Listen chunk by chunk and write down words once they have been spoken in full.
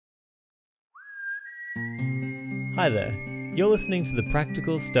Hi there, you're listening to the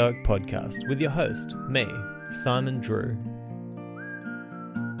Practical Stoic podcast with your host, me, Simon Drew.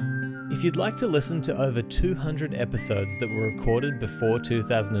 If you'd like to listen to over 200 episodes that were recorded before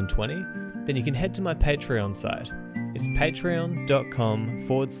 2020, then you can head to my Patreon site. It's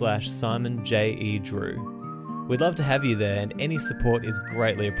patreon.com/Simon J.E. Drew. We'd love to have you there, and any support is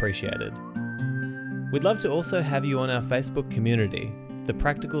greatly appreciated. We'd love to also have you on our Facebook community, the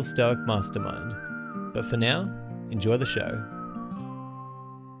Practical Stoic Mastermind. But for now, enjoy the show.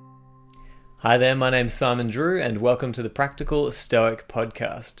 Hi there, my name's Simon Drew, and welcome to the Practical Stoic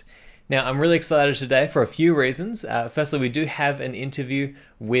podcast. Now, I'm really excited today for a few reasons. Firstly, we do have an interview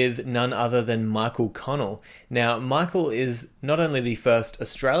with none other than Michael Connell. Now, Michael is not only the first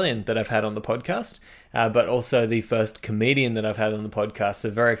Australian that I've had on the podcast, but also the first comedian that I've had on the podcast. So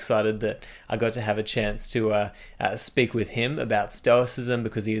very excited that I got to have a chance to speak with him about Stoicism,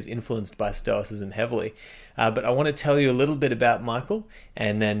 because he is influenced by Stoicism heavily. But I want to tell you a little bit about Michael,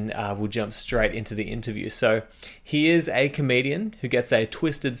 and then we'll jump straight into the interview. So he is a comedian who gets a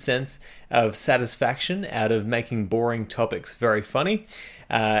twisted sense of satisfaction out of making boring topics very funny.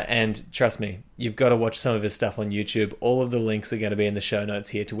 And trust me, you've got to watch some of his stuff on YouTube. All of the links are going to be in the show notes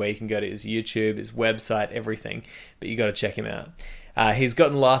here to where you can go to his YouTube, his website, everything. But you got to check him out. He's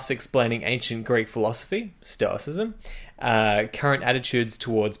gotten laughs explaining ancient Greek philosophy, Stoicism, current attitudes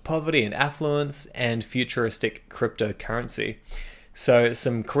towards poverty and affluence, and futuristic cryptocurrency. So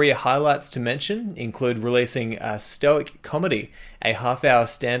some career highlights to mention include releasing a Stoic Comedy, a half-hour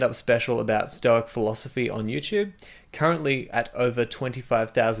stand-up special about Stoic philosophy on YouTube, currently at over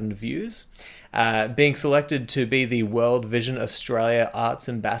 25,000 views, being selected to be the World Vision Australia Arts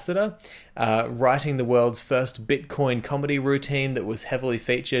Ambassador, writing the world's first Bitcoin comedy routine that was heavily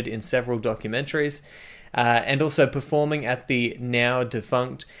featured in several documentaries, and also performing at the now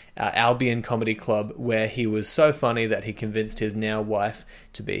defunct Albion Comedy Club, where he was so funny that he convinced his now wife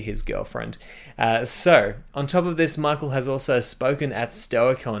to be his girlfriend. So, on top of this, Michael has also spoken at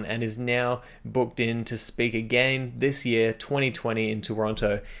Stoicon and is now booked in to speak again this year, 2020, in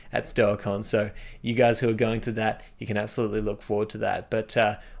Toronto at Stoicon. So, you guys who are going to that, you can absolutely look forward to that. But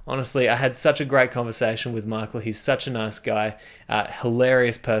honestly, I had such a great conversation with Michael. He's such a nice guy,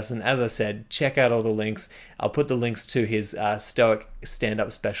 hilarious person. As I said, check out all the links. I'll put the links to his Stoic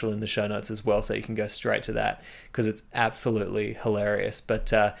stand-up special in the show notes as well, so you can go straight to that, because it's absolutely hilarious.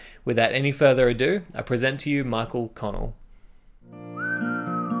 But without any further ado, I present to you Michael Connell.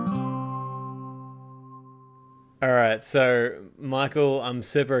 All right, so Michael, I'm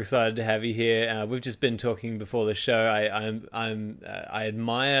super excited to have you here. We've just been talking before the show. I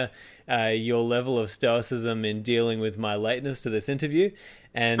admire your level of stoicism in dealing with my lateness to this interview,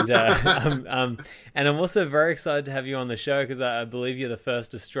 and I'm also very excited to have you on the show, because I believe you're the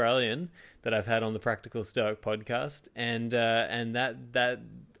first Australian that I've had on the Practical Stoic podcast, and that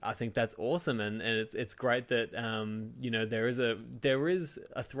I think that's awesome, and it's great that there is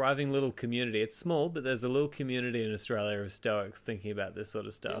a thriving little community. It's small, but there's a little community in Australia of Stoics thinking about this sort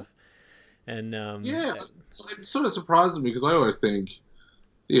of stuff. And it sort of surprises me, because I always think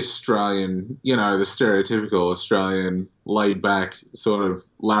the Australian, the stereotypical Australian laid back sort of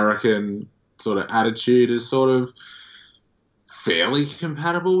larrikin sort of attitude is sort of fairly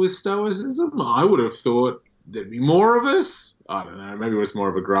compatible with Stoicism. I would have thought there'd be more of us. I don't know. Maybe it was more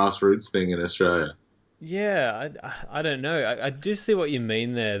of a grassroots thing in Australia. Yeah, I don't know. I do see what you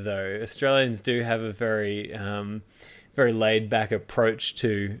mean there, though. Australians do have a very very laid back approach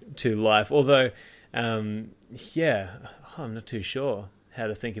to life. Although, I'm not too sure how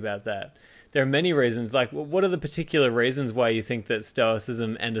to think about that. There are many reasons. Like, what are the particular reasons why you think that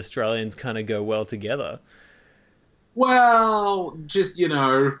Stoicism and Australians kind of go well together? Well, just,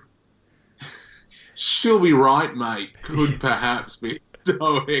 she'll be right, mate, could perhaps be a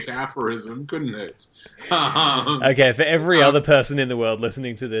Stoic aphorism, couldn't it? Okay, for every other person in the world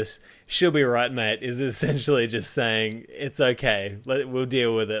listening to this, she'll be right, mate, is essentially just saying, it's okay, we'll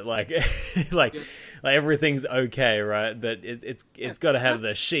deal with it, like everything's okay, right? But it's got to have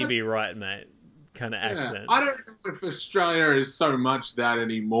the she be right, mate kind of accent. I don't know if Australia is so much that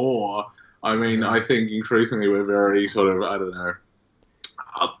anymore. I mean, I think increasingly we're very sort of, I don't know,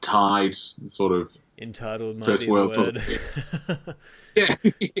 uptight, sort of entitled might first be the world word. sort of, yeah.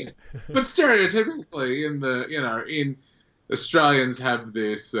 But stereotypically, in Australians have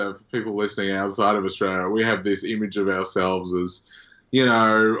this, for people listening outside of Australia, we have this image of ourselves as,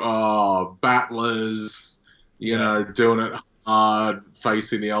 battlers, doing it hard,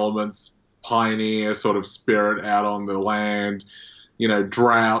 facing the elements, pioneer sort of spirit out on the land.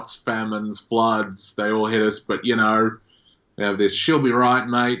 Droughts, famines, floods, they all hit us, but, we have this she'll be right,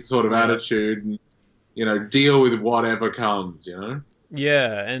 mate sort of attitude. deal with whatever comes,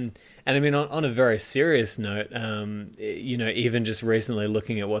 Yeah, and I mean, on a very serious note, even just recently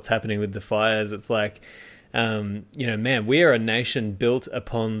looking at what's happening with the fires, it's like, man, we are a nation built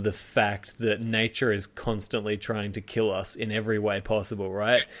upon the fact that nature is constantly trying to kill us in every way possible,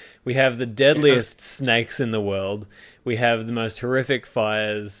 right? We have the deadliest snakes in the world. We have the most horrific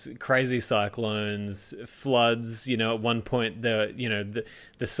fires, crazy cyclones, floods. At one point, the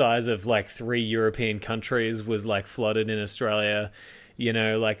size of like 3 European countries was like flooded in Australia. We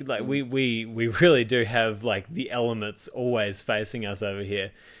really do have like the elements always facing us over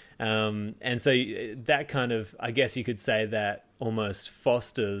here. And so that kind of, I guess you could say that almost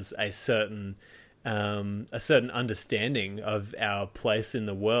fosters a certain understanding of our place in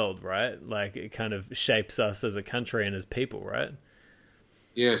the world, right? Like it kind of shapes us as a country and as people, right?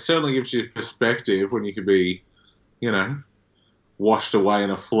 Yeah, it certainly gives you perspective when you could be, washed away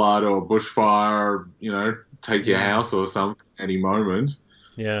in a flood or a bushfire, take your house or something any moment.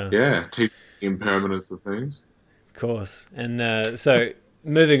 Yeah. Yeah, teach the impermanence of things. Of course. And so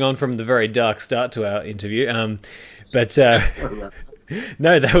moving on from the very dark start to our interview, no,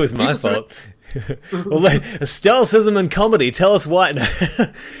 that was my fault. Well, stoicism and comedy. Tell us why. No.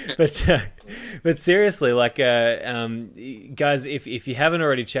 But seriously, like, guys, if you haven't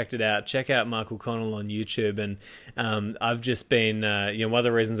already checked it out, check out Michael Connell on YouTube. And I've just been, one of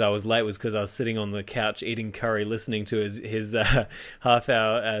the reasons I was late was because I was sitting on the couch eating curry, listening to his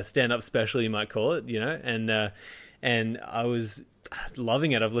half-hour stand-up special, you might call it, and I was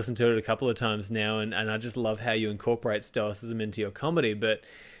loving it. I've listened to it a couple of times now, and I just love how you incorporate stoicism into your comedy. But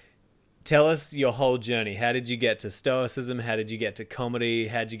tell us your whole journey. How did you get to stoicism? How did you get to comedy?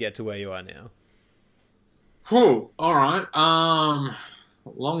 How did you get to where you are now? Cool. All right.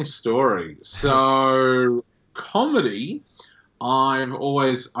 Long story. So comedy, I've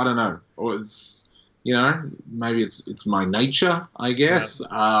always, I don't know, it's, maybe it's my nature, I guess.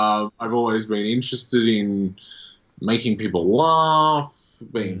 Yeah. I've always been interested in making people laugh,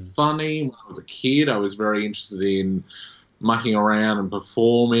 being funny. When I was a kid, I was very interested in mucking around and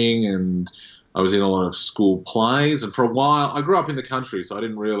performing, and I was in a lot of school plays. And for a while, I grew up in the country, so I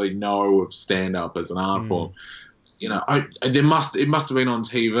didn't really know of stand-up as an art form. It must have been on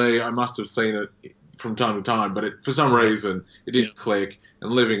TV. I must have seen it from time to time, but for some reason, it didn't click.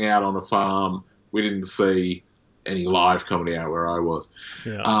 And living out on a farm, we didn't see any live comedy out where I was.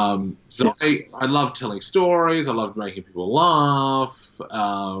 Yeah. So I loved telling stories. I loved making people laugh.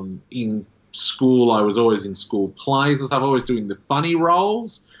 In school, I was always in school plays and stuff, always doing the funny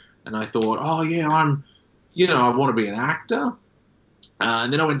roles. And I thought, oh yeah, I want to be an actor.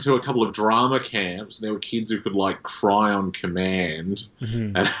 And then I went to a couple of drama camps, and there were kids who could like cry on command.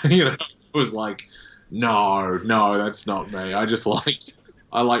 Mm-hmm. And it was like, no, that's not me.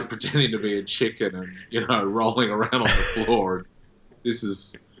 I like pretending to be a chicken and, rolling around on the floor. This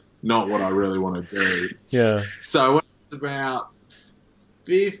is not what I really want to do. Yeah. So when I was about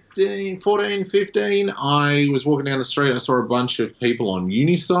 15, I was walking down the street and I saw a bunch of people on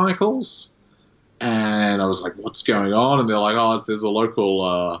unicycles. And I was like, what's going on? And they're like, there's a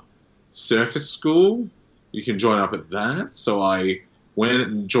local circus school. You can join up at that. So I went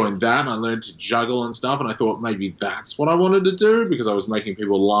and joined that, and I learned to juggle and stuff, and I thought maybe that's what I wanted to do because I was making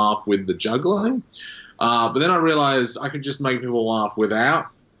people laugh with the juggling. But then I realized I could just make people laugh without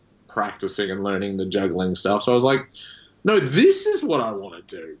practicing and learning the juggling stuff. So I was like, no, this is what I want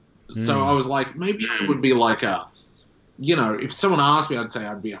to do. So I was like, maybe I would be like if someone asked me, I'd say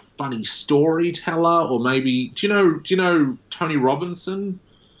I'd be a funny storyteller, or maybe, do you know Tony Robinson?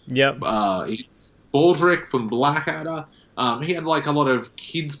 Yep. He's Baldrick from Blackadder. He had like a lot of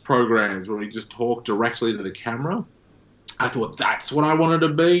kids programs where he just talked directly to the camera. I thought that's what I wanted to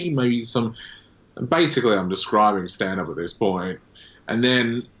be. Basically I'm describing stand-up at this point. And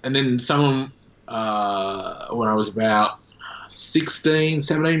then someone, when I was about 16,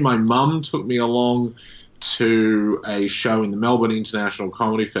 17, my mum took me along to a show in the Melbourne International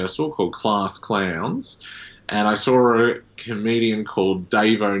Comedy Festival called Class Clowns. And I saw a comedian called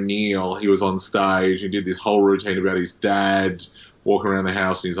Dave O'Neill. He was on stage. He did this whole routine about his dad walking around the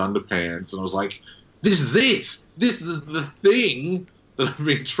house in his underpants. And I was like, this is it. This is the thing that I've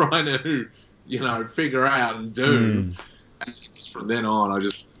been trying to, figure out and do. And just from then on, I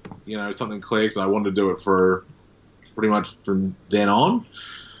just, something clicked. And I wanted to do it for pretty much from then on.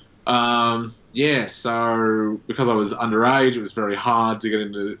 So because I was underage, it was very hard to get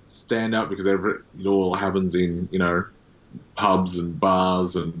into stand-up because it all happens in, pubs and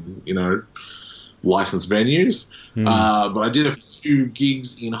bars and, licensed venues. But I did a few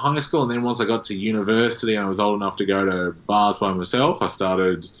gigs in high school, and then once I got to university and I was old enough to go to bars by myself, I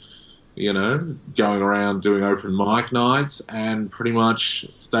started going around doing open mic nights, and pretty much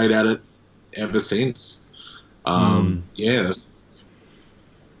stayed at it ever since. Yeah, that's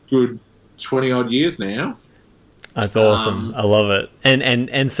good 20 odd years now. That's awesome. I love it.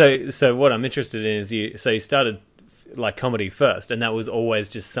 And so what I'm interested in is you started like comedy first, and that was always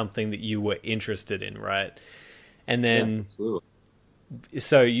just something that you were interested in, right? And then, Yeah, absolutely.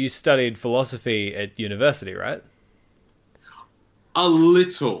 So you studied philosophy at university, right? A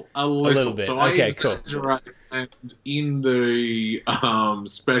little. A little bit. So I Okay, cool. exaggerate, and in the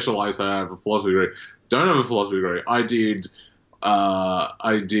special I say I have a philosophy degree. Don't have a philosophy degree. I did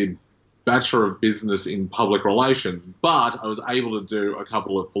Bachelor of Business in Public Relations, but I was able to do a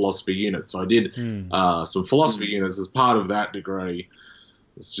couple of philosophy units. So I did some philosophy units as part of that degree.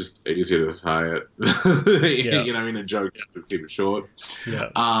 It's just easier to say it, in a joke, you have to keep it short. Yeah.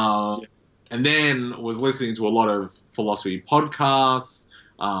 And then was listening to a lot of philosophy podcasts,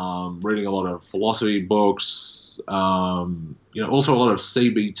 reading a lot of philosophy books, also a lot of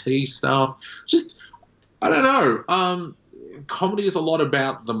CBT stuff. Just, I don't know. Comedy is a lot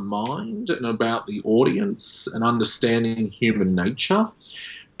about the mind and about the audience and understanding human nature.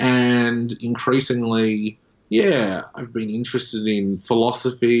 And increasingly, I've been interested in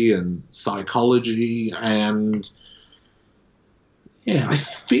philosophy and psychology, and I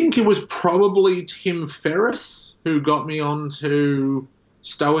think it was probably Tim Ferriss who got me onto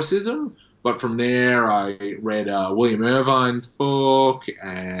Stoicism. But from there, I read William Irvine's book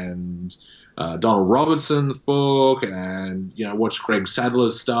and Donald Robertson's book, and watched Greg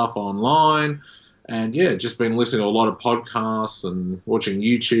Sadler's stuff online, and just been listening to a lot of podcasts and watching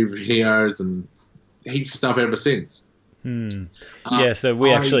YouTube videos and heaps of stuff ever since. So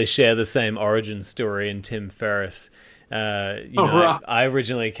we actually share the same origin story in Tim Ferriss. Right. I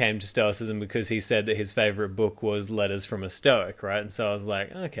originally came to Stoicism because he said that his favorite book was Letters from a Stoic, right? And so I was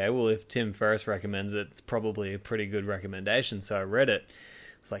like, okay, well, if Tim Ferriss recommends it, it's probably a pretty good recommendation. So I read it.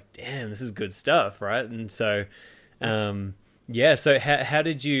 It's like, damn, this is good stuff, right? And so, so how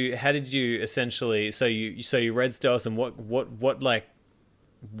did you essentially? So you read Stoicism. What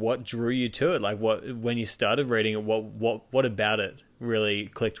drew you to it? Like, when you started reading it, what about it really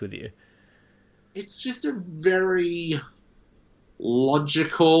clicked with you? It's just a very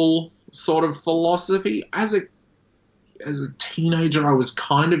logical sort of philosophy. As a teenager, I was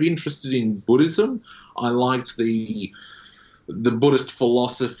kind of interested in Buddhism. I liked the Buddhist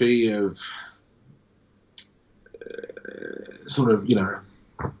philosophy of sort of,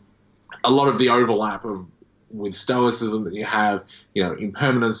 a lot of the overlap with Stoicism that you have,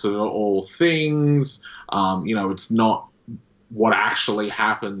 impermanence of all things. It's not what actually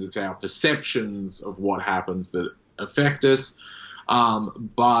happens, it's our perceptions of what happens that affect us.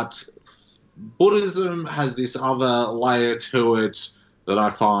 But Buddhism has this other layer to it that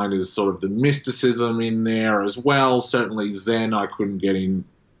I find is sort of the mysticism in there as well. Certainly Zen, I couldn't get in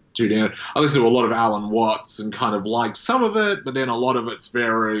too down. I listened to a lot of Alan Watts and kind of like some of it, but then a lot of it's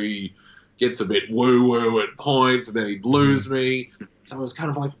gets a bit woo-woo at points, and then he'd lose me. So I was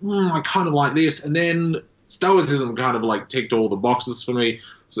kind of like, I kind of like this. And then Stoicism kind of like ticked all the boxes for me.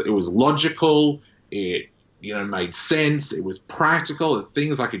 So it was logical. It, made sense. It was practical. It's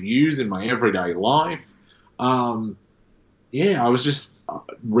things I could use in my everyday life. I was just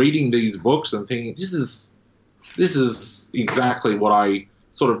reading these books and thinking, this is exactly what I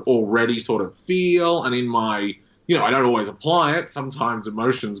sort of already sort of feel. And in my, I don't always apply it. Sometimes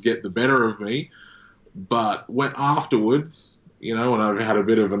emotions get the better of me. But when afterwards, when I've had a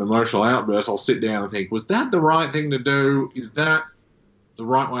bit of an emotional outburst, I'll sit down and think, was that the right thing to do? Is that the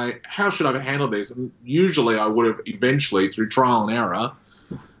right way? How should I handle this? And usually I would have eventually, through trial and error,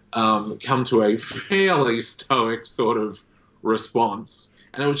 come to a fairly stoic sort of response.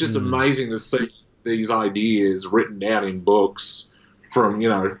 And it was just amazing to see these ideas written down in books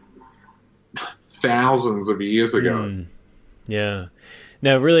from, thousands of years ago. Yeah.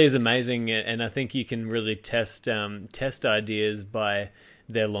 No, it really is amazing, and I think you can really test ideas by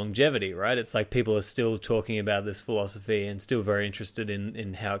their longevity, right? It's like people are still talking about this philosophy and still very interested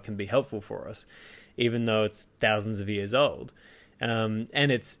in how it can be helpful for us, even though it's thousands of years old. And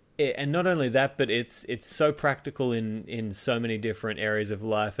not only that, but it's so practical in so many different areas of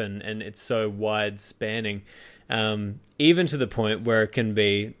life, and it's so wide spanning. Even to the point where it can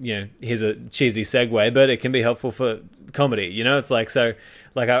be, here's a cheesy segue, but it can be helpful for comedy. It's like, so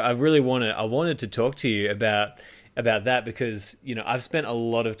like I wanted to talk to you about that because, I've spent a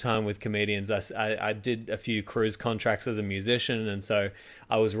lot of time with comedians. I did a few cruise contracts as a musician. And so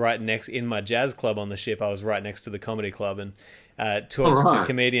I was right next in my jazz club on the ship. I was right next to the comedy club and talked to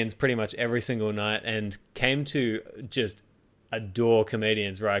comedians pretty much every single night and came to just adore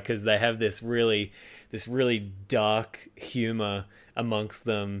comedians, right? Because they have this really dark humor amongst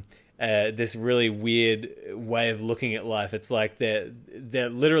them. This really weird way of looking at life. It's like they're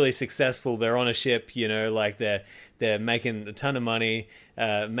literally successful. They're on a ship, like they're making a ton of money,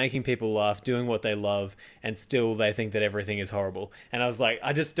 making people laugh, doing what they love, and still they think that everything is horrible. And I was like,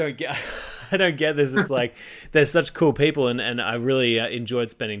 I just don't get, I don't get this. It's like they're such cool people, and I really enjoyed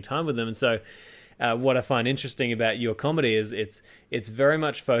spending time with them. And so, what I find interesting about your comedy is it's very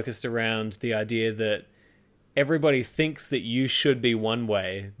much focused around the idea that everybody thinks that you should be one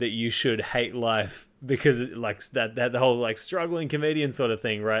way, that you should hate life because like that the whole like struggling comedian sort of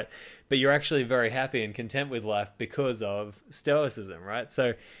thing, right? But you're actually very happy and content with life because of Stoicism, right?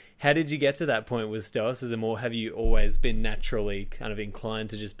 So how did you get to that point with Stoicism, or have you always been naturally kind of inclined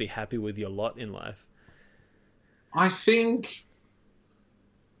to just be happy with your lot in life? I think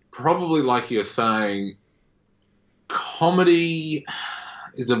probably like you're saying, comedy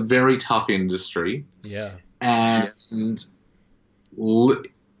is a very tough industry. Yeah. And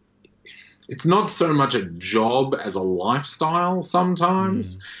it's not so much a job as a lifestyle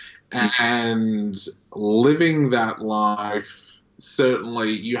sometimes. And living that life,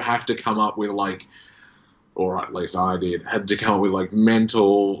 certainly you have to come up with like, or at least I had to come up with like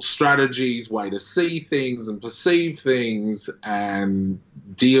mental strategies, way to see things and perceive things and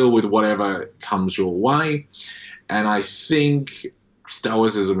deal with whatever comes your way. And I think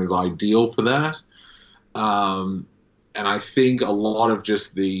Stoicism is ideal for that. And I think a lot of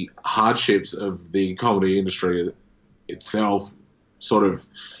just the hardships of the comedy industry itself sort of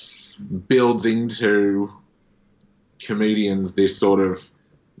builds into comedians this sort of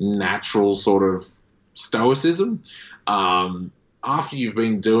natural sort of stoicism. After you've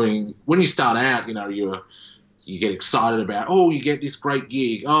been doing, when you start out, you get excited about, oh, you get this great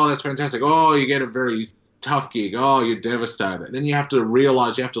gig. Oh, that's fantastic. Oh, you get a very tough gig. Oh, you're devastated. And then you have to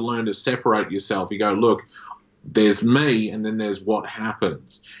realize, you have to learn to separate yourself. You go, look, there's me, and then there's what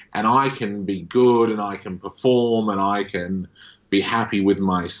happens. And I can be good, and I can perform, and I can be happy with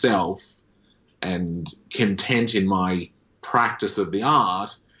myself and content in my practice of the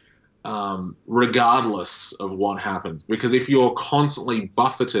art, regardless of what happens. Because if you're constantly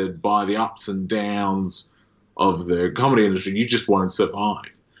buffeted by the ups and downs of the comedy industry, you just won't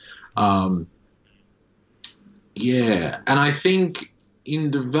survive. Yeah, and I think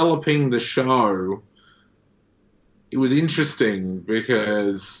in developing the show, it was interesting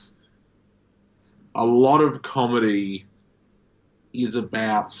because a lot of comedy is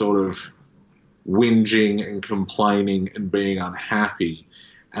about sort of whinging and complaining and being unhappy.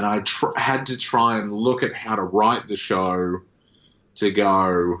 And I had to try and look at how to write the show to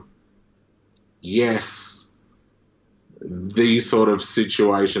go, yes, these sort of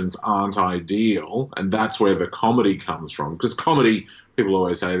situations aren't ideal, and that's where the comedy comes from. Because comedy, people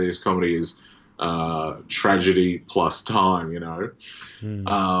always say this, comedy is tragedy plus time,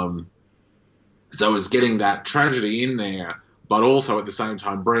 So it's getting that tragedy in there, but also at the same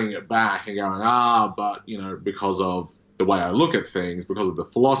time bringing it back and going, but, because of the way I look at things, because of the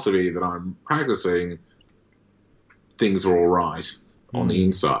philosophy that I'm practicing, things are all right on the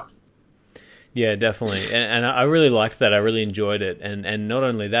inside. Yeah, definitely. And I really liked that. I really enjoyed it. And not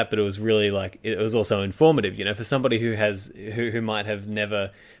only that, but it was really it was also informative, for somebody who might have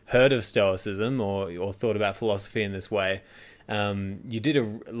never heard of Stoicism or thought about philosophy in this way. You did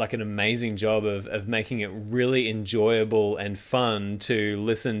an amazing job of making it really enjoyable and fun to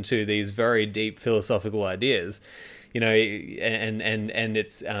listen to these very deep philosophical ideas. And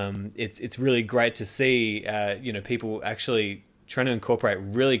it's really great to see people actually trying to incorporate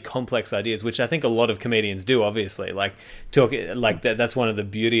really complex ideas, which I think a lot of comedians do, obviously. That's one of the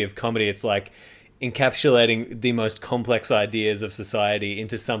beauty of comedy. It's like encapsulating the most complex ideas of society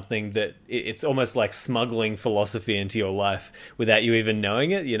into something that it's almost like smuggling philosophy into your life without you even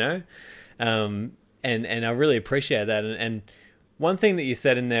knowing it, and I really appreciate that. And one thing that you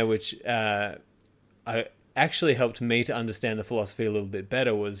said in there, which actually helped me to understand the philosophy a little bit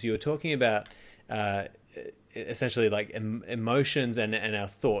better, was you were talking about essentially like emotions and our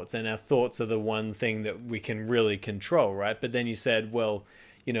thoughts, and our thoughts are the one thing that we can really control, right? But then you said, well,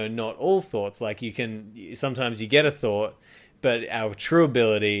 not all thoughts. Like sometimes you get a thought, but our true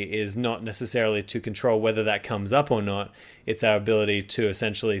ability is not necessarily to control whether that comes up or not. It's our ability to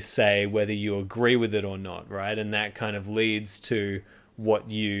essentially say whether you agree with it or not, right? And that kind of leads to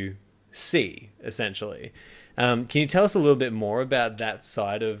what you see, essentially. Can you tell us a little bit more about that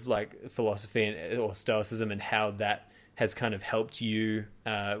side of philosophy or Stoicism, and how that has kind of helped you,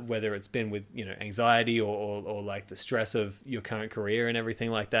 whether it's been with anxiety or like the stress of your current career and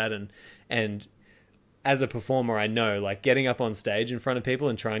everything like that, and as a performer, I know, like, getting up on stage in front of people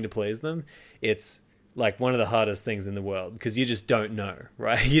and trying to please them, it's like one of the hardest things in the world, because you just don't know,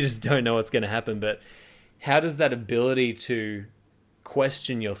 right? You just don't know what's going to happen. But how does that ability to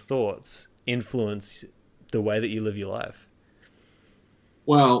question your thoughts influence the way that you live your life?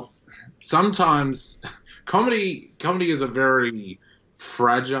 Well, sometimes comedy is a very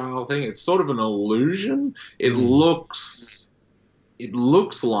fragile thing. It's sort of an illusion. It looks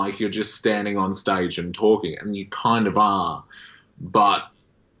like you're just standing on stage and talking, and you kind of are, but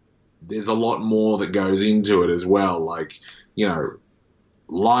there's a lot more that goes into it as well, like, you know,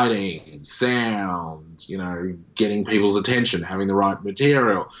 lighting, sound, you know, getting people's attention, having the right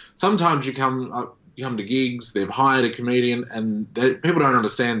material. Sometimes you come to gigs, they've hired a comedian, and people don't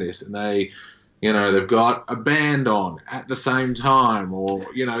understand this, and they've got a band on at the same time, or,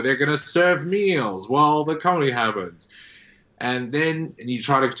 you know, they're going to serve meals while the comedy happens. And you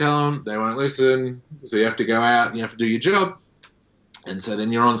try to tell them, they won't listen, so you have to go out and you have to do your job. And so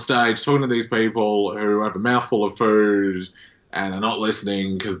then you're on stage talking to these people who have a mouthful of food and are not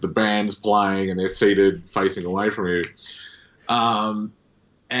listening because the band's playing and they're seated facing away from you.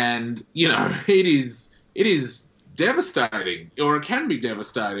 And, you know, it is devastating, or it can be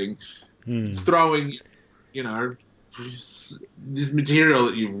devastating, throwing, you know, this material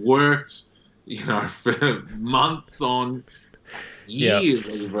that you've worked, you know, for months on, years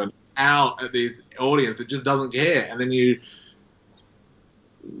even, out at this audience that just doesn't care. And then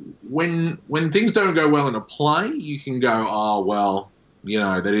when things don't go well in a play, you can go, oh, well, you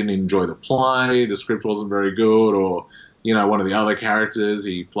know, they didn't enjoy the play, the script wasn't very good, or, you know, one of the other characters,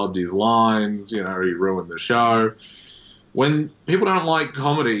 he flubbed his lines, you know, he ruined the show. When people don't like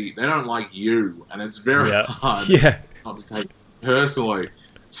comedy, they don't like you, and it's very hard not to take it personally.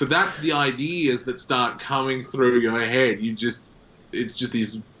 So that's the ideas that start coming through your head. It's just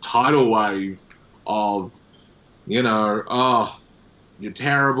this tidal wave of, you know, oh, you're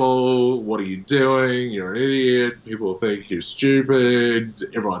terrible, what are you doing, you're an idiot, people think you're stupid,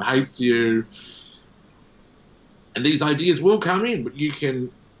 everyone hates you. And these ideas will come in, but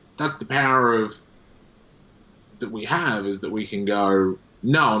that's the power that we have, is that we can go,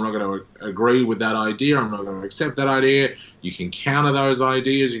 no, I'm not going to agree with that idea, I'm not going to accept that idea. You can counter those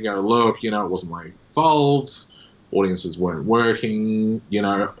ideas, you go, look, you know, it wasn't my fault, audiences weren't working, you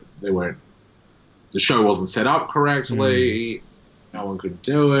know, the show wasn't set up correctly, no one could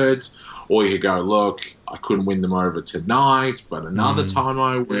do it. Or you could go, look, I couldn't win them over tonight, but another time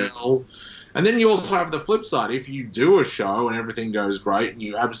I will. And then you also have the flip side. If you do a show and everything goes great and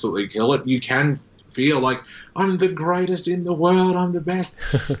you absolutely kill it, you can feel like, I'm the greatest in the world, I'm the best.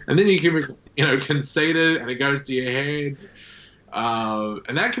 And then you can be, you know, conceited, and it goes to your head.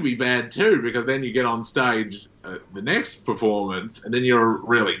 And that can be bad too, because then you get on stage the next performance, and then you're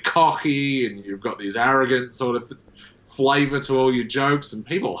really cocky, and you've got this arrogant sort of flavor to all your jokes, and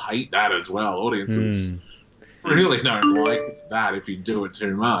people hate that as well. Audiences really don't like that if you do it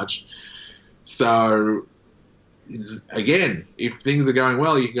too much. So, again, if things are going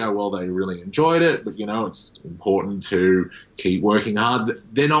well, you can go, well, they really enjoyed it, but, you know, it's important to keep working hard.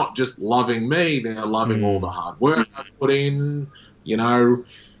 They're not just loving me, they're loving all the hard work I've put in, you know.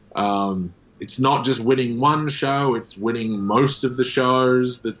 It's not just winning one show, it's winning most of the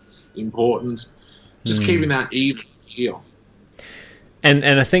shows that's important. Just keeping that even feel. And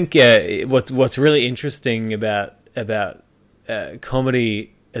I think what's really interesting about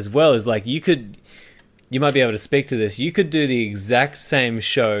comedy as well is, like, you might be able to speak to this. You could do the exact same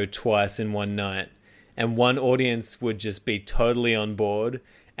show twice in one night, and one audience would just be totally on board,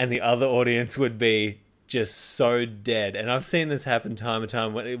 and the other audience would be just so dead. And I've seen this happen time and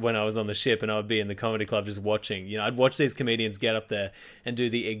time when I was on the ship and I would be in the comedy club just watching. You know, I'd watch these comedians get up there and do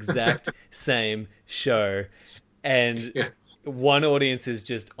the exact same show, and one audience is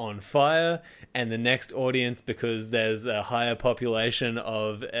just on fire, and the next audience, because there's a higher population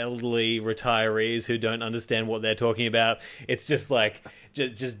of elderly retirees who don't understand what they're talking about, it's just like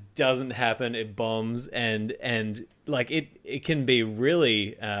just doesn't happen. It bombs, and like it can be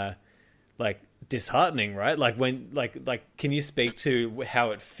really like disheartening, right? Like when like can you speak to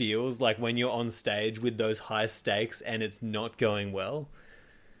how it feels like when you're on stage with those high stakes and it's not going well?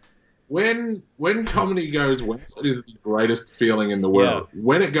 When comedy goes well, it is the greatest feeling in the world. Yeah.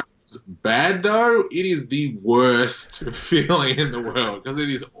 When it goes bad, though, it is the worst feeling in the world, because it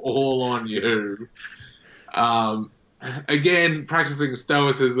is all on you. Again, practicing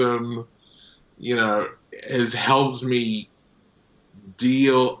Stoicism, you know, has helped me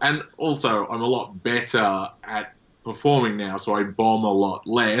deal, and also I'm a lot better at performing now, so I bomb a lot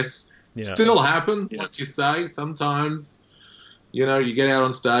less. Yeah. Still happens, like you say, sometimes. You know, you get out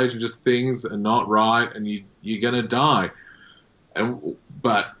on stage and just things are not right, and you're gonna die.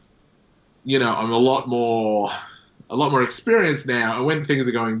 But you know, I'm a lot more experienced now, and when things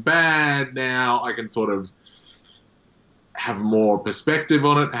are going bad now, I can sort of have more perspective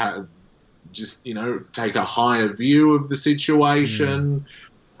on it, have just, you know, take a higher view of the situation,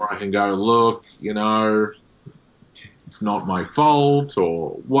 or I can go, look, you know, it's not my fault or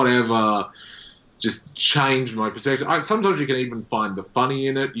whatever, just change my perspective. Sometimes you can even find the funny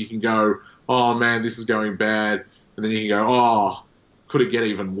in it. You can go, oh man, this is going bad, and then you can go, oh, could it get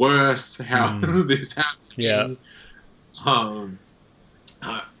even worse? How is this happening?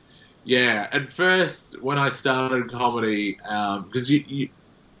 Yeah. At first, when I started comedy, because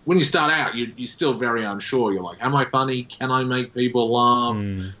when you start out, you're still very unsure. You're like, am I funny? Can I make people laugh?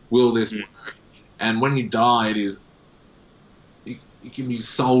 Will this work? And when you die, it can be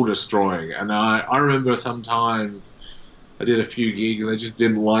soul destroying. And I remember sometimes I did a few gigs and they just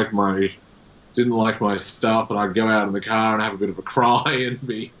didn't like my stuff, and I'd go out in the car and have a bit of a cry and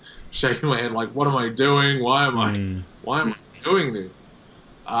be shaking my head like, what am I doing? Why am I doing this?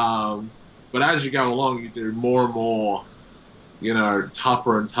 But as you go along, you do more and more, you know,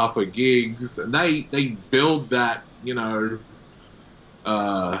 tougher and tougher gigs, and they build that, you know,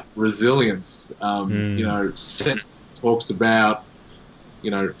 resilience. You know, Seth talks about,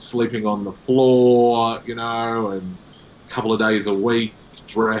 you know, sleeping on the floor, you know, and a couple of days a week,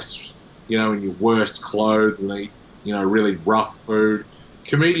 dress, you know, in your worst clothes and eat, you know, really rough food.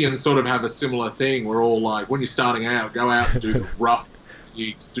 Comedians sort of have a similar thing. We're all like, when you're starting out, go out and do the rough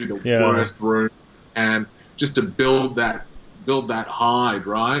gigs, do the worst room, and just to build that hide,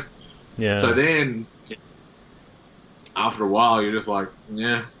 right? Yeah. So then, after a while, you're just like,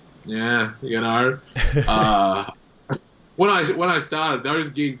 yeah, you know. When I started those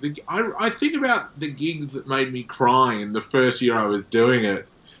gigs, I think about the gigs that made me cry in the first year I was doing it,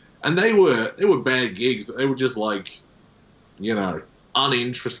 and they were bad gigs. They were just like, you know,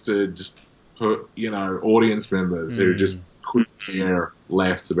 uninterested, you know, audience members who just couldn't care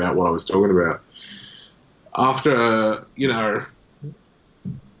less about what I was talking about. After, you know,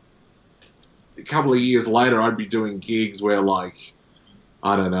 a couple of years later, I'd be doing gigs where, like,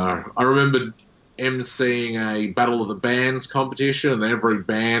 I don't know. I remember emceeing a Battle of the Bands competition, and every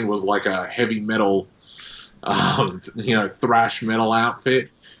band was like a heavy metal, you know, thrash metal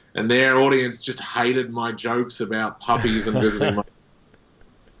outfit, and their audience just hated my jokes about puppies and visiting my...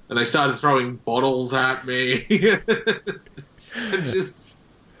 And they started throwing bottles at me.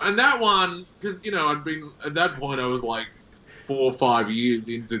 And that one, because, you know, at that point I was like 4 or 5 years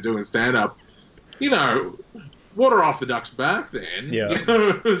into doing stand-up, you know, water off the duck's back then. Yeah. You know,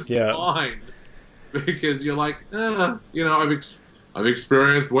 it was fine. Because you're like, you know, I've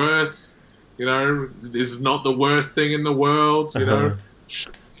experienced worse. You know, this is not the worst thing in the world. You know,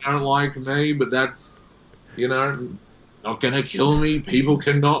 you don't like me, but that's, you know, not going to kill me. People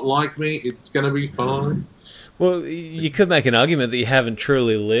cannot like me. It's going to be fine. Well, you could make an argument that you haven't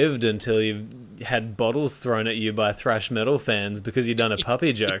truly lived until you've had bottles thrown at you by thrash metal fans because you've done a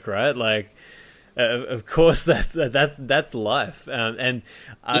puppy joke, right? Like, of course, that's life. At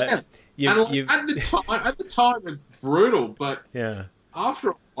the time, it's brutal, but after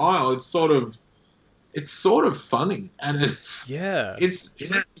a while, it's sort of funny, and it's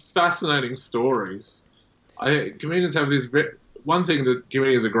fascinating stories. Comedians have this. One thing that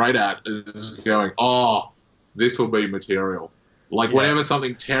comedians are great at is going, this will be material. Like, whenever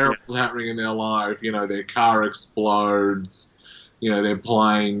something terrible is happening in their life, you know, their car explodes, you know, their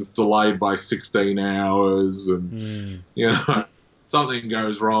plane's delayed by 16 hours, and, you know, something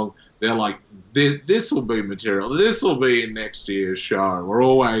goes wrong, they're like, this will be material. This will be in next year's show. We're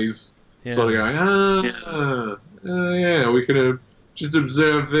always sort of going, we can just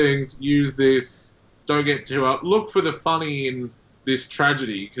observe things, use this, don't get too up. Look for the funny in this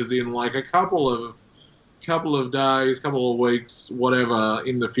tragedy, because in like a couple of days, couple of weeks, whatever,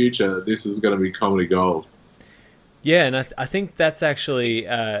 in the future, this is going to be comedy gold. Yeah, and I think that's actually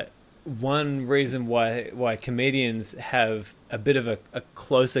one reason why comedians have a bit of a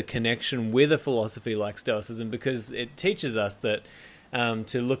closer connection with a philosophy like Stoicism, because it teaches us that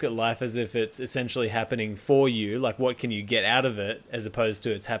to look at life as if it's essentially happening for you, like what can you get out of it, as opposed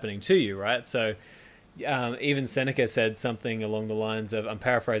to it's happening to you, right? So even Seneca said something along the lines of, I'm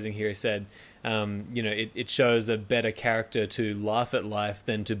paraphrasing here, he said, you know, it shows a better character to laugh at life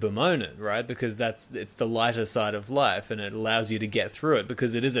than to bemoan it, right? Because it's the lighter side of life, and it allows you to get through it,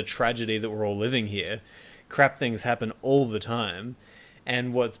 because it is a tragedy that we're all living here. Crap things happen all the time.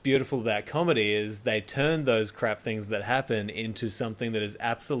 And what's beautiful about comedy is they turn those crap things that happen into something that is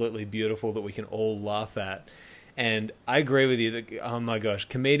absolutely beautiful that we can all laugh at. And I agree with you that, oh my gosh,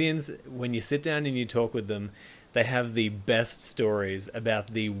 comedians, when you sit down and you talk with them, they have the best stories about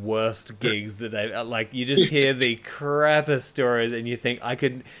the worst gigs that they like. You just hear the crappiest stories, and you think I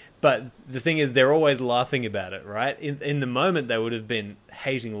could. But the thing is, they're always laughing about it, right? In the moment, they would have been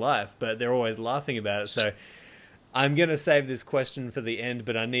hating life, but they're always laughing about it. So I'm gonna save this question for the end,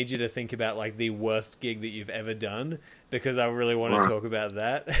 but I need you to think about like the worst gig that you've ever done, because I really want to talk about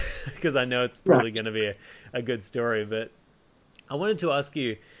that because I know it's probably going to be a good story. But I wanted to ask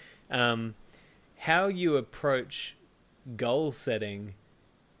you how you approach goal setting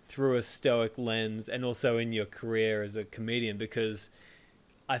through a Stoic lens, and also in your career as a comedian, because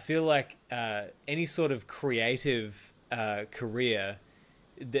I feel like any sort of creative career,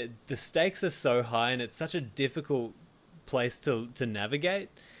 the stakes are so high, and it's such a difficult place to navigate,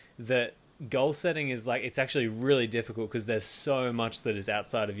 that goal setting is like, it's actually really difficult because there's so much that is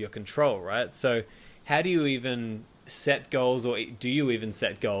outside of your control, right? So how do you even set goals, or do you even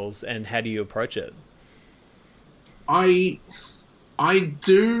set goals, and how do you approach it? I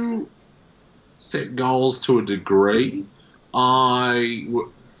do set goals to a degree. I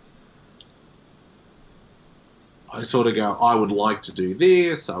sort of go, I would like to do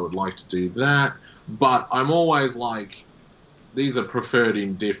this, I would like to do that, but I'm always like, these are preferred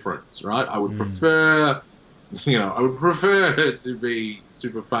indifference, right? I would prefer, I would prefer to be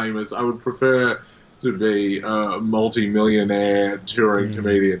super famous. I would prefer to be a multi-millionaire touring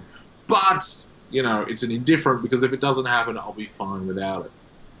comedian. But, it's an indifferent, because if it doesn't happen, I'll be fine without it.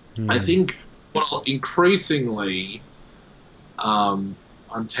 I think increasingly, I'm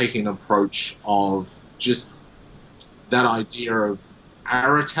taking an approach of just that idea of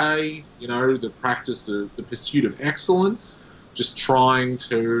arete, the practice of the pursuit of excellence, just trying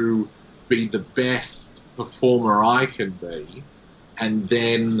to be the best performer I can be, and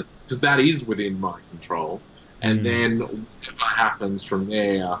then, because that is within my control, and then whatever happens from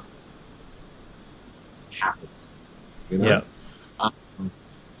there happens, Yeah.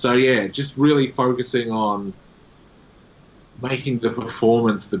 So yeah, just really focusing on making the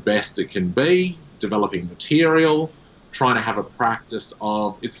performance the best it can be, developing material, trying to have a practice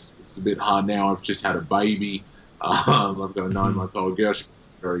of, it's a bit hard now, I've just had a baby, I've got a 9-month-old girl, she's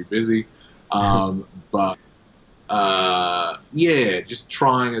very busy, but just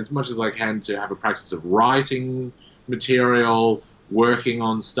trying as much as I can to have a practice of writing material, working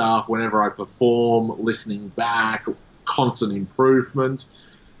on stuff whenever I perform, listening back, constant improvement,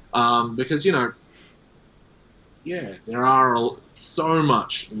 because, there are so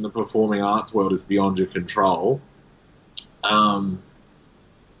much in the performing arts world is beyond your control.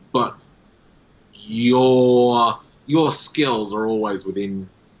 But your skills are always within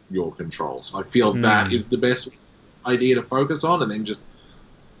your control. So I feel that is the best idea to focus on, and then just,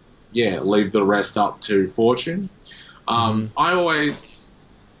 leave the rest up to fortune. It's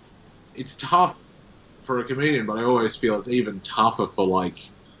tough for a comedian, but I always feel it's even tougher for like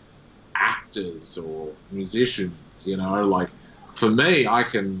actors or musicians, like for me,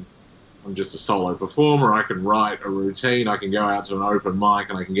 I'm just a solo performer. I can write a routine. I can go out to an open mic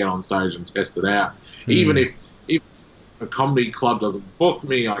and I can get on stage and test it out. Even if a comedy club doesn't book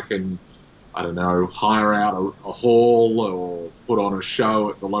me, I can, I don't know, hire out a hall or put on a show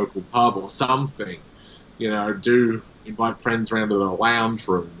at the local pub or something. Invite friends around to the lounge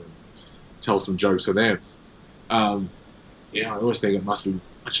room and tell some jokes to them. I always think it must be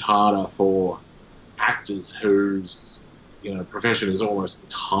much harder for actors whose profession is almost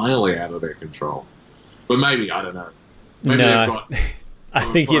entirely out of their control. But maybe, I don't know. Maybe they've got I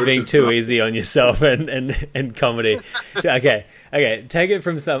think you're being too easy on yourself and comedy. Okay, take it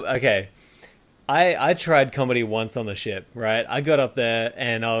from some... Okay, I tried comedy once on the ship, right? I got up there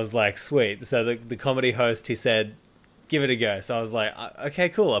and I was like, sweet. So the comedy host, he said, give it a go. So I was like, okay,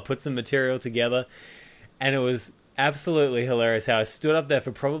 cool. I put some material together, and it was absolutely hilarious how I stood up there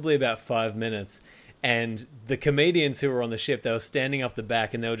for probably about 5 minutes, and the comedians who were on the ship, they were standing up the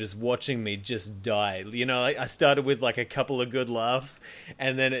back and they were just watching me just die. I started with like a couple of good laughs,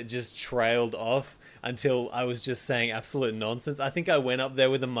 and then it just trailed off until I was just saying absolute nonsense. I think I went up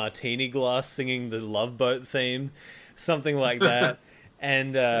there with a martini glass singing the Love Boat theme, something like that.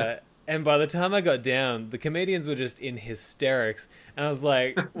 And by the time I got down, the comedians were just in hysterics. And I was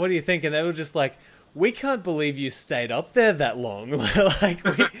like, what do you think? And they were just like, we can't believe you stayed up there that long. Like,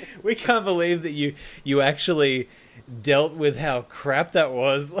 we can't believe that you actually dealt with how crap that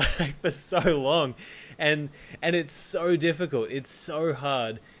was like for so long. And it's so difficult. It's so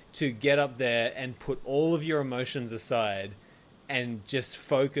hard to get up there and put all of your emotions aside and just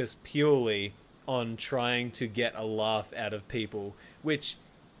focus purely on trying to get a laugh out of people, which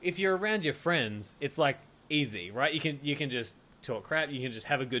if you're around your friends, it's like easy, right? You can just talk crap, you can just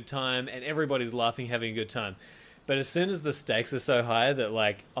have a good time, and everybody's laughing, having a good time. But as soon as the stakes are so high that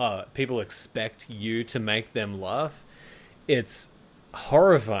like, people expect you to make them laugh, it's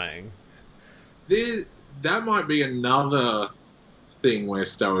horrifying. That might be another thing where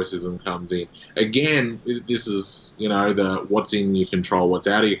Stoicism comes in. Again, this is, the what's in your control, what's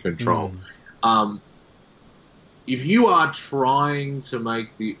out of your control. If you are trying to make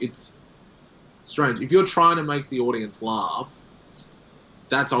it's strange. If you're trying to make the audience laugh,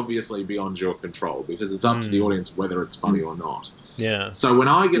 that's obviously beyond your control because it's up to the audience whether it's funny or not. Yeah. So when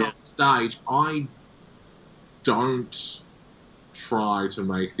I get on stage, I don't try to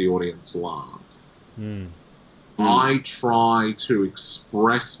make the audience laugh. I try to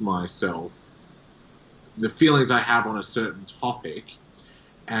express myself, the feelings I have on a certain topic,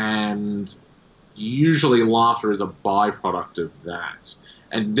 and usually laughter is a byproduct of that.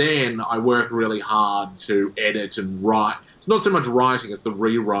 And then I work really hard to edit and write. It's not so much writing, it's the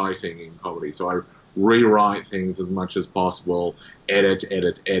rewriting in comedy. So I rewrite things as much as possible, edit,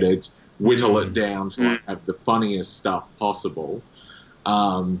 whittle it down to like, have the funniest stuff possible.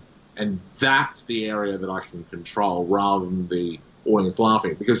 And that's the area that I can control rather than the audience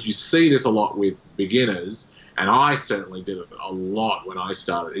laughing. Because you see this a lot with beginners, and I certainly did it a lot when I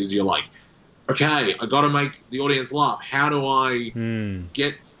started, is you're like, okay, I got to make the audience laugh. How do I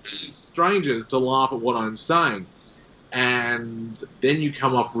get these strangers to laugh at what I'm saying? And then you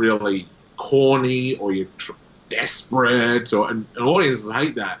come off really corny or you're desperate, and audiences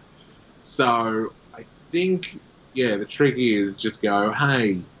hate that. So I think, the trick is just go,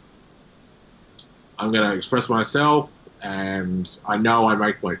 hey, I'm going to express myself, and I know I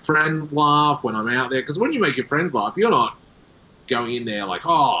make my friends laugh when I'm out there. Because when you make your friends laugh, you're not going in there like,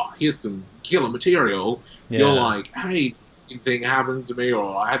 oh, here's some killer material. You're like, hey, this thing happened to me,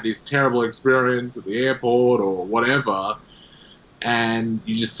 or I had this terrible experience at the airport, or whatever, and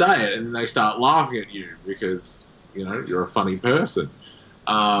you just say it, and they start laughing at you because you're a funny person.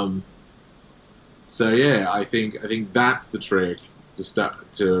 So I think that's the trick, to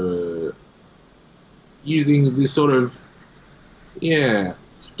start to using this sort of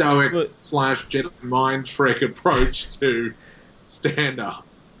stoic / Jedi mind trick approach to stand up.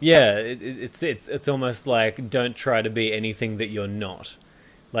 Yeah, it's almost like don't try to be anything that you're not.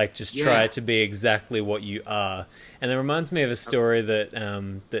 Like just try to be exactly what you are. And it reminds me of a story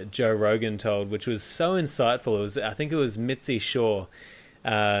that Joe Rogan told, which was so insightful. I think it was Mitzi Shore,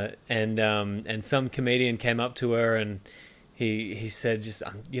 and some comedian came up to her and he said, just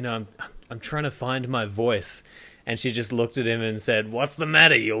I'm trying to find my voice. And she just looked at him and said, "What's the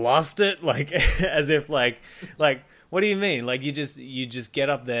matter? You lost it?" Like as if like. What do you mean? Like you just get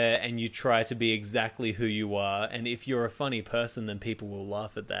up there and you try to be exactly who you are, and if you're a funny person, then people will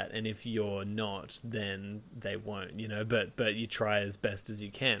laugh at that, and if you're not, then they won't, But you try as best as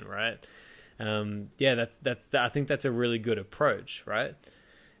you can, right? That's I think that's a really good approach, right?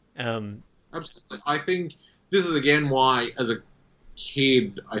 Absolutely. I think this is again why, as a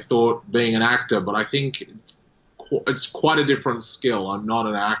kid, I thought being an actor, but I think it's quite a different skill. I'm not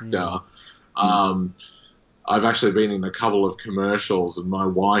an actor. I've actually been in a couple of commercials, and my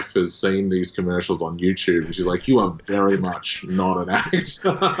wife has seen these commercials on YouTube, and she's like, "You are very much not an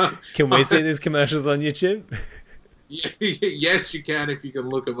actor." Can we see these commercials on YouTube? Yes, you can if you can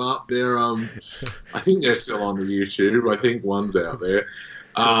look them up. They're, I think they're still on the YouTube. I think one's out there.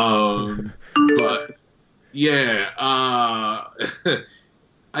 But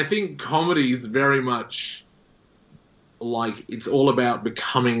I think comedy is very much like it's all about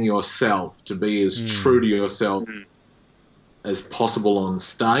becoming yourself, to be as true to yourself as possible on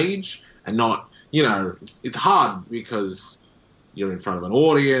stage, and not, it's hard because you're in front of an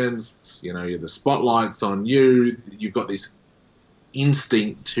audience, you're the spotlight's on you, you've got this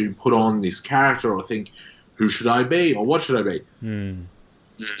instinct to put on this character or think, who should I be or what should I be?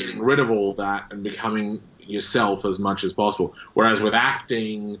 Getting rid of all that and becoming yourself as much as possible. Whereas with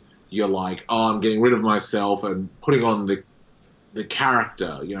acting, you're like, oh, I'm getting rid of myself and putting on the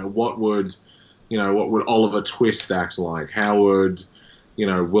character. What would Oliver Twist act like? How would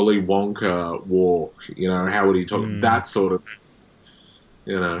Willy Wonka walk? How would he talk? That sort of,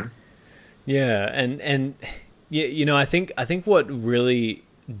 Yeah, and I think what really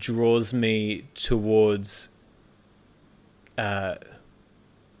draws me towards what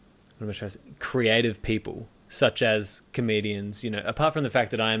am I trying to say? Creative people, such as comedians, apart from the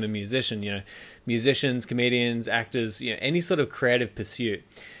fact that I am a musician, musicians, comedians, actors, any sort of creative pursuit.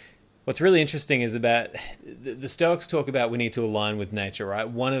 What's really interesting is about the Stoics talk about we need to align with nature, right?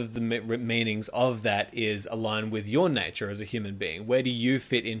 One of the meanings of that is align with your nature as a human being. Where do you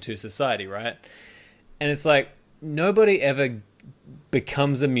fit into society, right? And it's like, nobody ever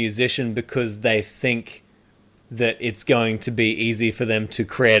becomes a musician because they think that it's going to be easy for them to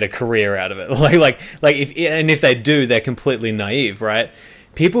create a career out of it. If they do, they're completely naive, right?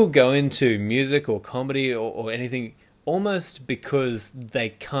 People go into music or comedy or anything almost because they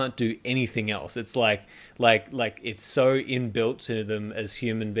can't do anything else. It's like it's so inbuilt to them as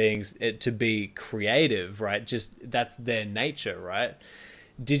human beings to be creative, right? Just that's their nature, right?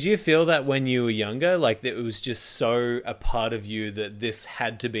 Did you feel that when you were younger, like that it was just so a part of you that this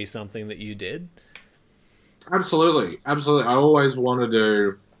had to be something that you did? Absolutely. I always want to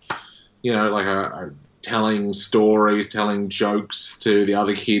do, telling stories, telling jokes to the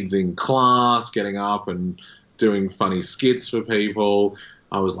other kids in class, getting up and doing funny skits for people.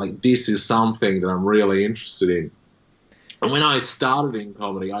 I was like, this is something that I'm really interested in. And when I started in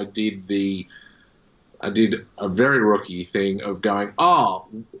comedy, I did a very rookie thing of going,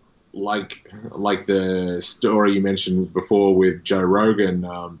 like the story you mentioned before with Joe Rogan,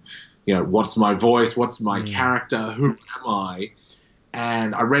 what's my voice? What's my character? Who am I?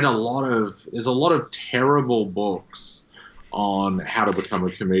 And I read there's a lot of terrible books on how to become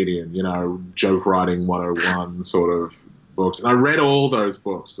a comedian, joke writing 101 sort of books. And I read all those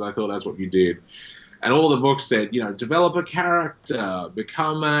books because I thought that's what you did. And all the books said, develop a character,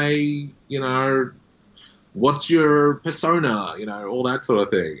 become what's your persona, all that sort of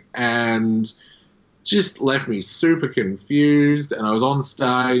thing. And just left me super confused. And I was on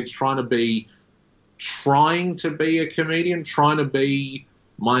stage trying to be a comedian, trying to be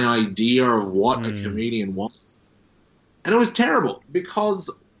my idea of what a comedian was. And it was terrible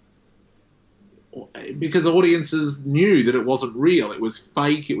because audiences knew that it wasn't real. It was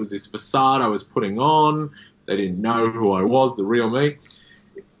fake. It was this facade I was putting on. They didn't know who I was, the real me.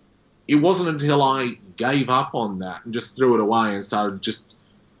 It wasn't until I gave up on that and just threw it away and started just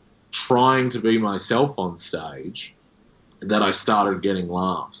trying to be myself on stage that I started getting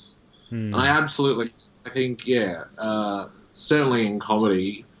laughs. And I think, certainly in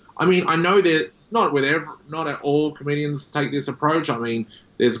comedy, I mean, I know that it's not all comedians take this approach. I mean,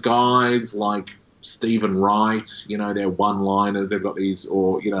 there's guys like Stephen Wright, they're one-liners. They've got these,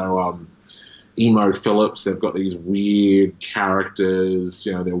 or, Emo Phillips, they've got these weird characters,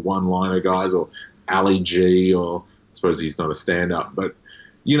 they're one-liner guys, or Ali G, or I suppose he's not a stand-up, but,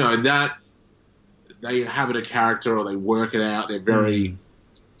 that they inhabit a character or they work it out. They're very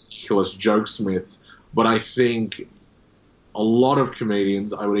ridiculous jokesmiths. But I think a lot of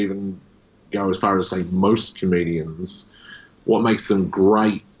comedians, I would even go as far as say most comedians, what makes them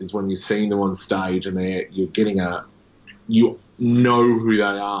great is when you're seeing them on stage and you know who they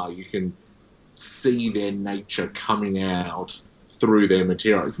are. You can see their nature coming out through their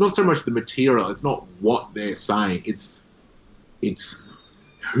material. It's not so much the material, it's not what they're saying, it's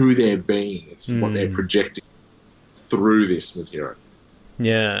who they're being, it's what they're projecting through this material.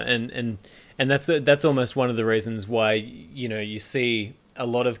 Yeah, and that's almost one of the reasons why you see a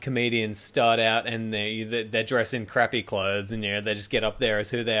lot of comedians start out and they dress in crappy clothes and they just get up there as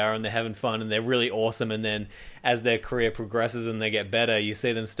who they are and they're having fun and they're really awesome, and then as their career progresses and they get better, you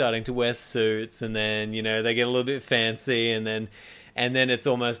see them starting to wear suits, and then they get a little bit fancy, and then it's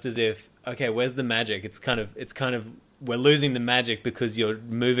almost as if, okay, where's the magic? It's kind of we're losing the magic because you're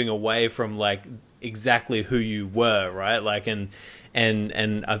moving away from like exactly who you were, right? Like and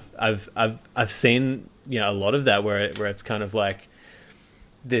I've seen a lot of that where it's kind of like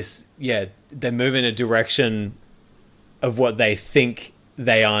this, they move in a direction of what they think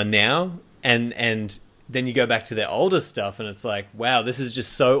they are now, and then you go back to their older stuff and it's like, wow, this is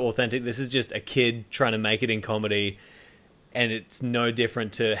just so authentic. This is just a kid trying to make it in comedy, and it's no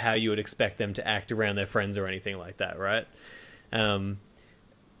different to how you would expect them to act around their friends or anything like that, right?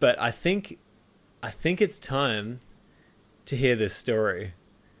 But I think it's time to hear this story.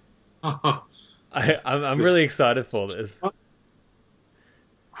 I'm really excited for this.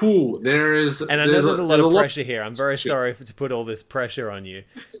 Cool. And I know there's a lot of pressure here. I'm very sorry to put all this pressure on you,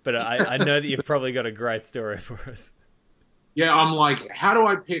 but I know that you've probably got a great story for us. Yeah, I'm like, how do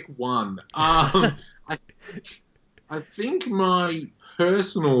I pick one? I think my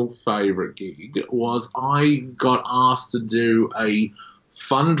personal favourite gig was I got asked to do a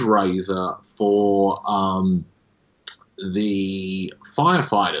fundraiser for the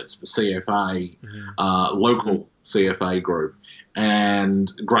firefighters, the CFA, local CFA group.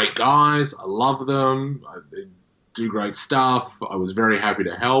 And great guys, I love them, they do great stuff, I was very happy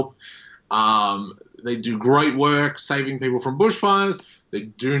to help. They do great work saving people from bushfires. They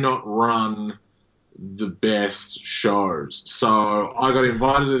do not run the best shows. So I got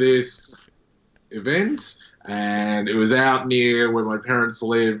invited to this event, and it was out near where my parents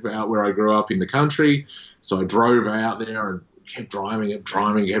live, out where I grew up in the country. So I drove out there and kept driving. I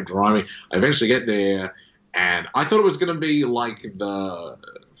eventually get there, and I thought it was going to be like the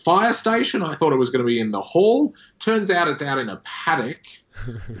fire station. I thought it was going to be in the hall. Turns out it's out in a paddock.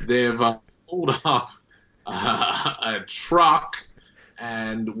 They've pulled up a truck,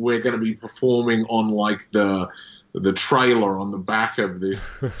 and we're going to be performing on like the trailer on the back of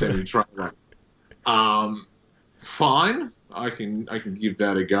this semi-trailer. Fine, I can give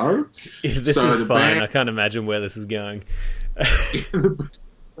that a go. If this is fine, I can't imagine where this is going.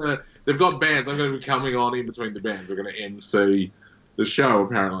 They've got bands. I'm going to be coming on in between the bands. They're going to MC the show,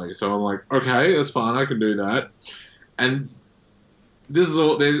 apparently. So I'm like, okay, that's fine. I can do that. And this is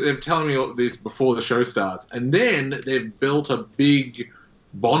all they're telling me all this before the show starts. And then they've built a big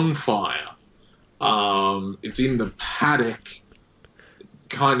bonfire. It's in the paddock,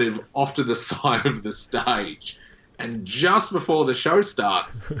 kind of off to the side of the stage. And just before the show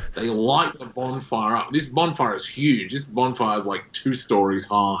starts, they light the bonfire up. This bonfire is huge. This bonfire is like 2 stories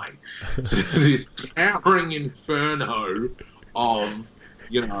high. So there's this towering inferno of,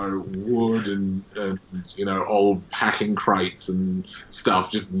 wood and old packing crates and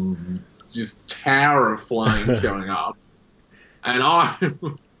stuff. Just tower of flames going up. And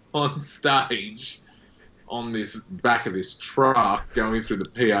I'm on stage on this back of this truck going through the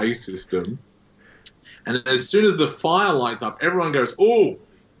PA system. And as soon as the fire lights up, everyone goes, "Oh,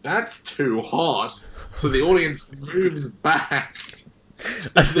 that's too hot." So the audience moves back.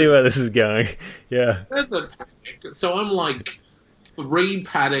 I see where this is going. Yeah. So I'm like 3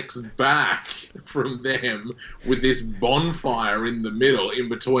 paddocks back from them with this bonfire in the middle, in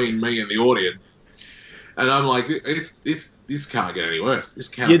between me and the audience. And I'm like, this can't get any worse. This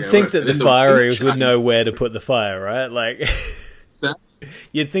can't. You'd think that the fireys would know where to put the fire, right? Like.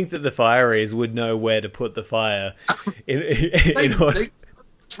 You'd think that the fireys would know where to put the fire. They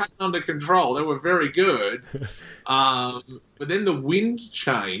had under control. They were very good. But then the wind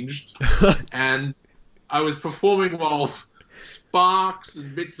changed, and I was performing while sparks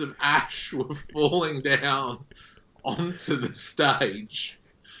and bits of ash were falling down onto the stage.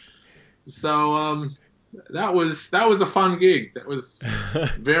 So that was a fun gig. That was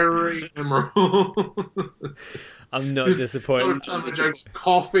very memorable. I'm not disappointed. Sort of jokes,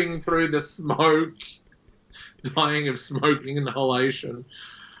 coughing through the smoke, dying of smoking inhalation.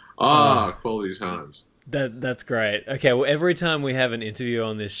 Quality times. That's great. Okay, well, every time we have an interview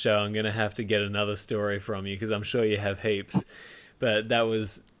on this show, I'm going to have to get another story from you, because I'm sure you have heaps. But that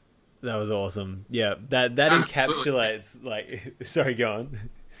was awesome. Yeah, that encapsulates, like... Sorry, go on.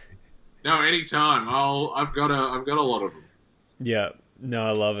 No, anytime. I've got a lot of them. Yeah. No,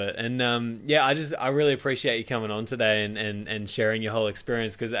 I love it. And I really appreciate you coming on today and sharing your whole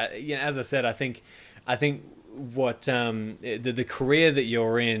experience, because as I said, I think what the career that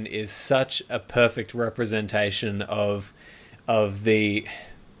you're in is such a perfect representation of the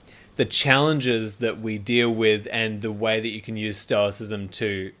challenges that we deal with and the way that you can use Stoicism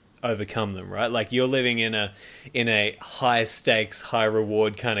to overcome them, right? Like, you're living in a high stakes, high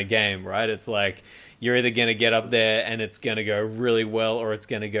reward kind of game, right? It's like you're either going to get up there and it's going to go really well, or it's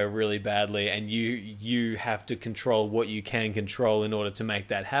going to go really badly, and you have to control what you can control in order to make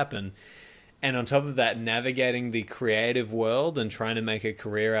that happen. And on top of that, navigating the creative world and trying to make a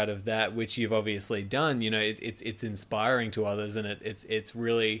career out of that, which you've obviously done, it's inspiring to others, and it's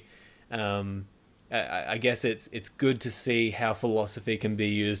really, I guess it's good to see how philosophy can be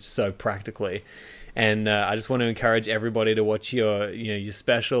used so practically. And I just want to encourage everybody to watch your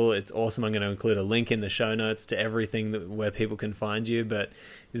special. It's awesome. I'm going to include a link in the show notes to everything where people can find you. But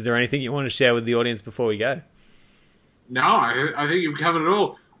is there anything you want to share with the audience before we go? No, I think you've covered it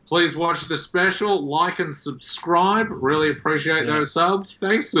all. Please watch the special, like and subscribe. Really appreciate those subs.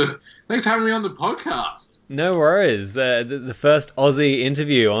 Thanks for having me on the podcast. No worries. The first Aussie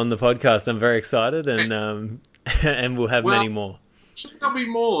interview on the podcast. I'm very excited, and and we'll have many more. There'll be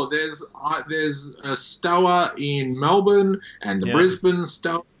more. There's a Stoa in Melbourne and the Brisbane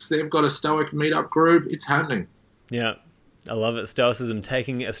Stoics. They've got a Stoic meetup group. It's happening. Yeah, I love it. Stoicism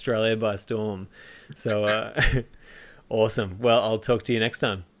taking Australia by storm. So awesome. Well, I'll talk to you next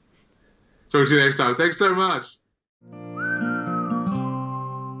time. Thanks so much.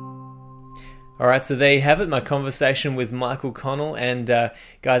 All right, so there you have it, my conversation with Michael Connell. And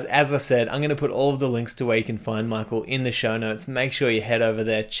guys, as I said, I'm going to put all of the links to where you can find Michael in the show notes. Make sure you head over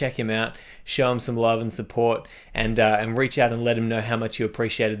there, check him out, show him some love and support, and reach out and let him know how much you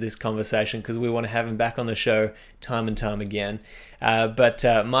appreciated this conversation, because we want to have him back on the show time and time again. But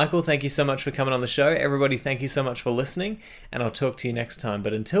Michael, thank you so much for coming on the show. Everybody, thank you so much for listening, and I'll talk to you next time.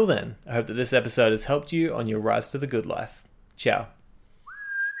 But until then, I hope that this episode has helped you on your rise to the good life. Ciao.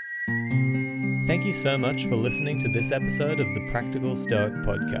 Thank you so much for listening to this episode of the Practical Stoic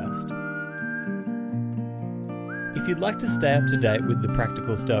Podcast. If you'd like to stay up to date with the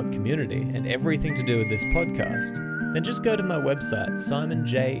Practical Stoic community and everything to do with this podcast, then just go to my website,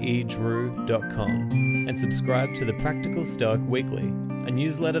 simonjedrew.com, and subscribe to the Practical Stoic Weekly, a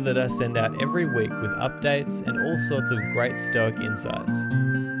newsletter that I send out every week with updates and all sorts of great Stoic insights.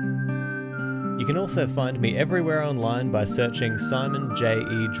 You can also find me everywhere online by searching Simon J.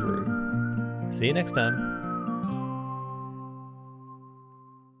 E. Drew. See you next time.